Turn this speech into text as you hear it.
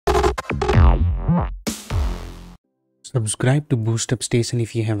Subscribe to BoostUpStation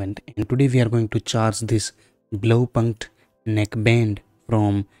if you haven't, and today we are going to charge this Blaupunkt neckband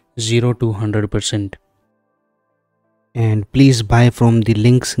from 0 to 100%. And please buy from the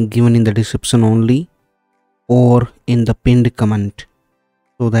links given in the description only or in the pinned comment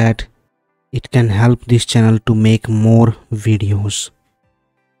so that it can help this channel to make more videos.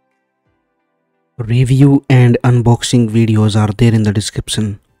 Review and unboxing videos are there in the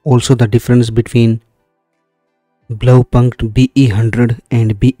description. Also, the difference between Blaupunkt BE100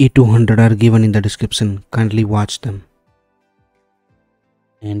 and BE200 are given in the description. Kindly watch them.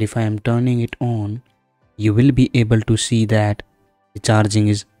 And if I am turning it on, you will be able to see that the charging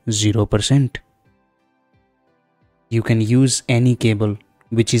is 0%. You can use any cable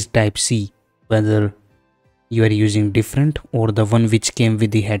which is type C, whether you are using different or the one which came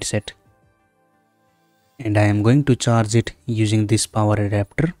with the headset. And I am going to charge it using this power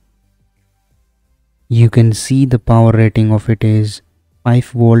adapter. You can see the power rating of it is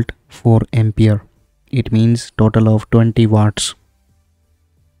 5 volt 4 ampere. It means total of 20 watts.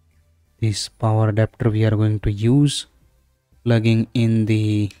 This power adapter we are going to use, plugging in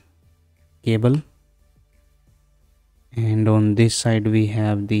the cable, and on this side we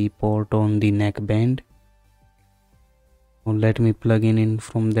have the port on the neckband. So let me plug in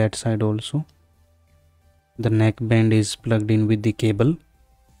from that side also. The neckband is plugged in with the cable.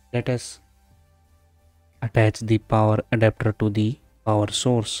 Let us attach the power adapter to the power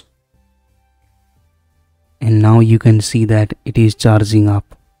source. And now you can see that it is charging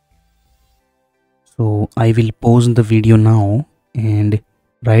up. So I will pause the video now, and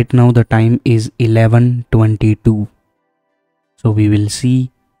right now the time is 11:22. So we will see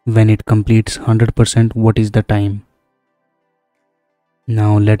when it completes 100% what is the time.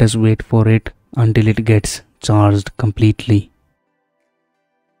 Now let us wait for it until it gets charged completely.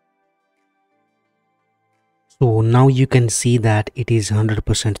 So now you can see that it is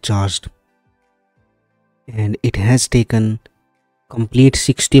 100% charged, and it has taken complete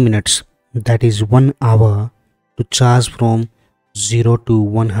 60 minutes, that is 1 hour, to charge from 0 to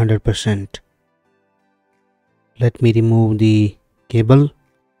 100%. Let me remove the cable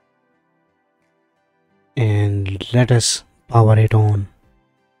and let us power it on.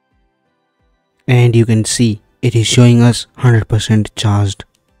 And you can see it is showing us 100% charged,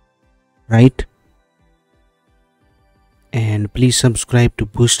 right? And please subscribe to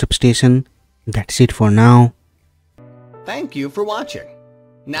BoostUpStation. That's it for now. Thank you for watching.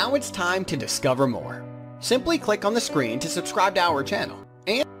 Now it's time to discover more. Simply click on the screen to subscribe to our channel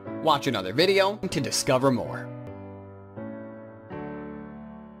and watch another video to discover more.